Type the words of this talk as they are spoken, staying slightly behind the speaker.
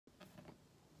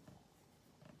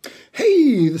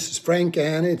Hey, this is Frank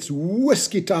and it's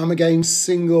whiskey time again,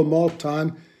 single malt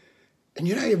time. And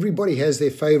you know, everybody has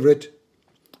their favourite.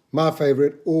 My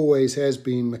favourite always has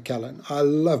been Macallan. I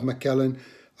love Macallan.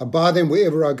 I buy them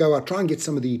wherever I go. I try and get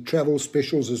some of the travel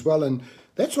specials as well. And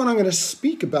that's what I'm going to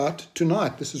speak about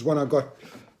tonight. This is one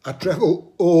I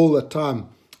travel all the time.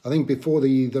 I think before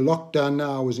the lockdown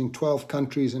now, I was in 12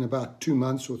 countries in about 2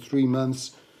 months or 3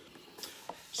 months.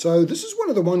 So this is one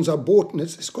of the ones I bought, and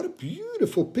it's got a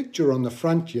beautiful picture on the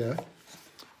front here.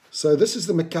 So this is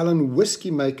the Macallan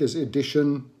Whiskey Makers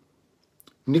Edition,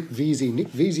 Nick Veazey. Nick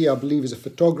Veazey, I believe, is a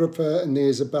photographer, and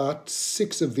there's about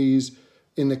 6 of these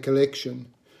in the collection.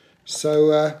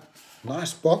 So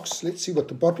nice box. Let's see what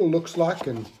the bottle looks like,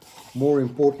 and more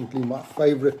importantly, my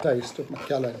favorite taste of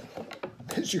Macallan.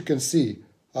 As you can see,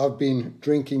 I've been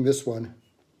drinking this one.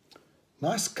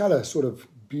 Nice color, sort of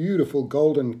beautiful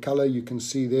golden color you can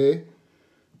see there.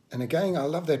 And again, I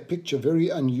love that picture, very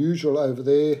unusual over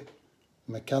there,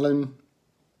 Macallan.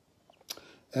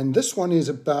 And this one is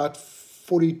about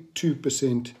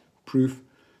 42% proof.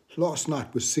 Last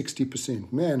night was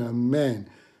 60%. Man, oh man,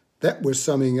 that was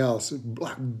something else. It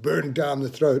burned down the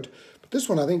throat. But this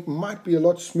one I think might be a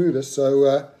lot smoother.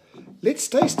 So let's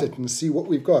taste it and see what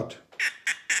we've got.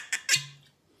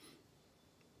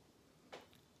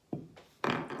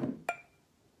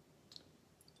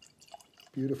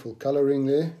 Beautiful colouring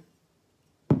there.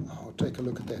 Oh, take a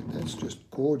look at that. That's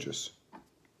just gorgeous.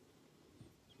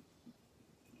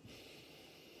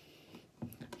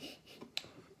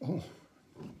 Oh,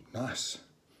 nice.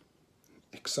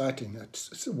 Exciting.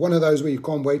 It's one of those where you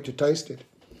can't wait to taste it.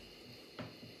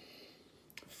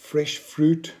 Fresh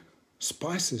fruit.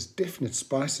 Spices, definite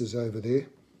spices over there.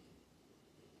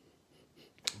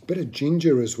 A bit of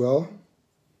ginger as well.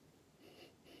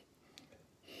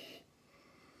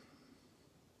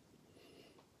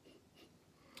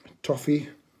 Toffee.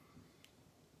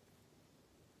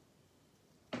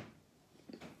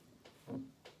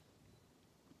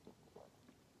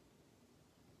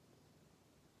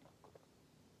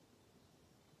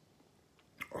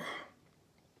 Oh.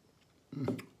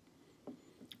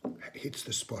 Hits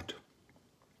the spot.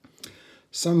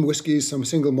 Some whiskies, some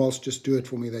single malts just do it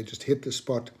for me. They just hit the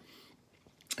spot.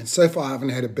 And so far I haven't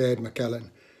had a bad Macallan.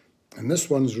 And this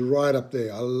one's right up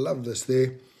there. I love this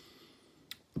there.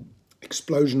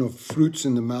 Explosion of fruits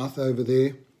in the mouth over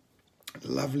there.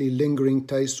 Lovely lingering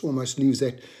taste, almost leaves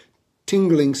that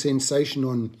tingling sensation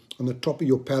on the top of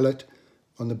your palate,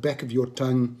 on the back of your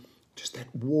tongue. Just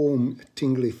that warm,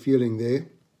 tingly feeling there.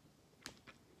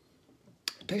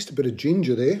 Taste a bit of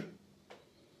ginger there.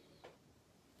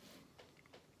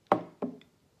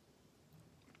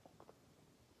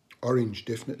 Orange,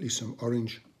 definitely some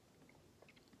orange.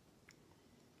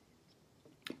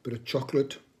 Bit of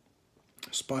chocolate.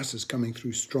 Spices coming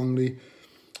through strongly.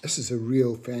 This is a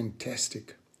real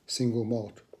fantastic single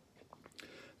malt.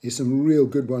 There's some real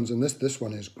good ones, and this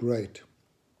one is great.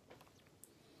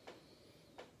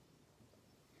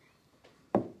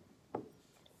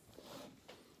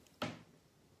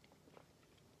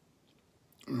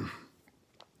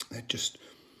 That just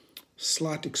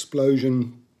slight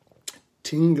explosion,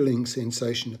 tingling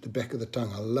sensation at the back of the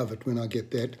tongue. I love it when I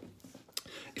get that.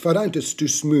 If I don't, it's too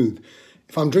smooth.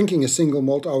 If I'm drinking a single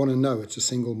malt, I want to know it's a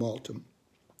single malt.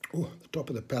 Oh, the top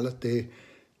of the palate there,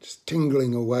 just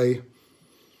tingling away.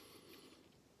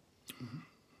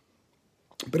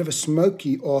 A bit of a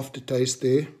smoky aftertaste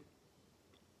there.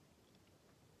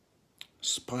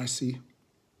 Spicy.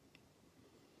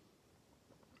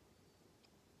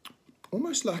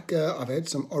 Almost like I've had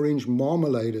some orange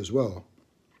marmalade as well.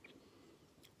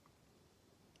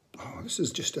 Oh, this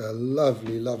is just a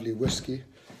lovely, lovely whiskey.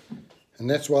 And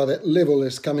that's why that level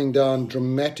is coming down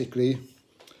dramatically.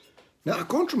 Now, I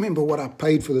can't remember what I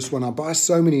paid for this one. I buy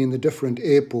so many in the different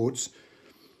airports.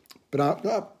 But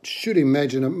I should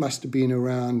imagine it must have been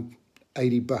around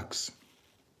 80 bucks.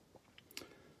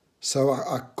 So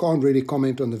I can't really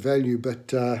comment on the value.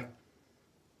 But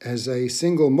as a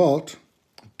single malt,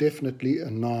 definitely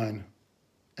a 9.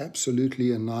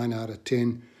 Absolutely a 9 out of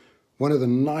 10. One of the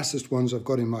nicest ones I've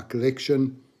got in my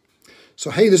collection. So,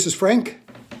 hey, this is Frank.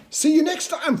 See you next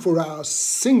time for our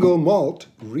single malt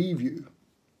review.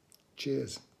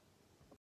 Cheers.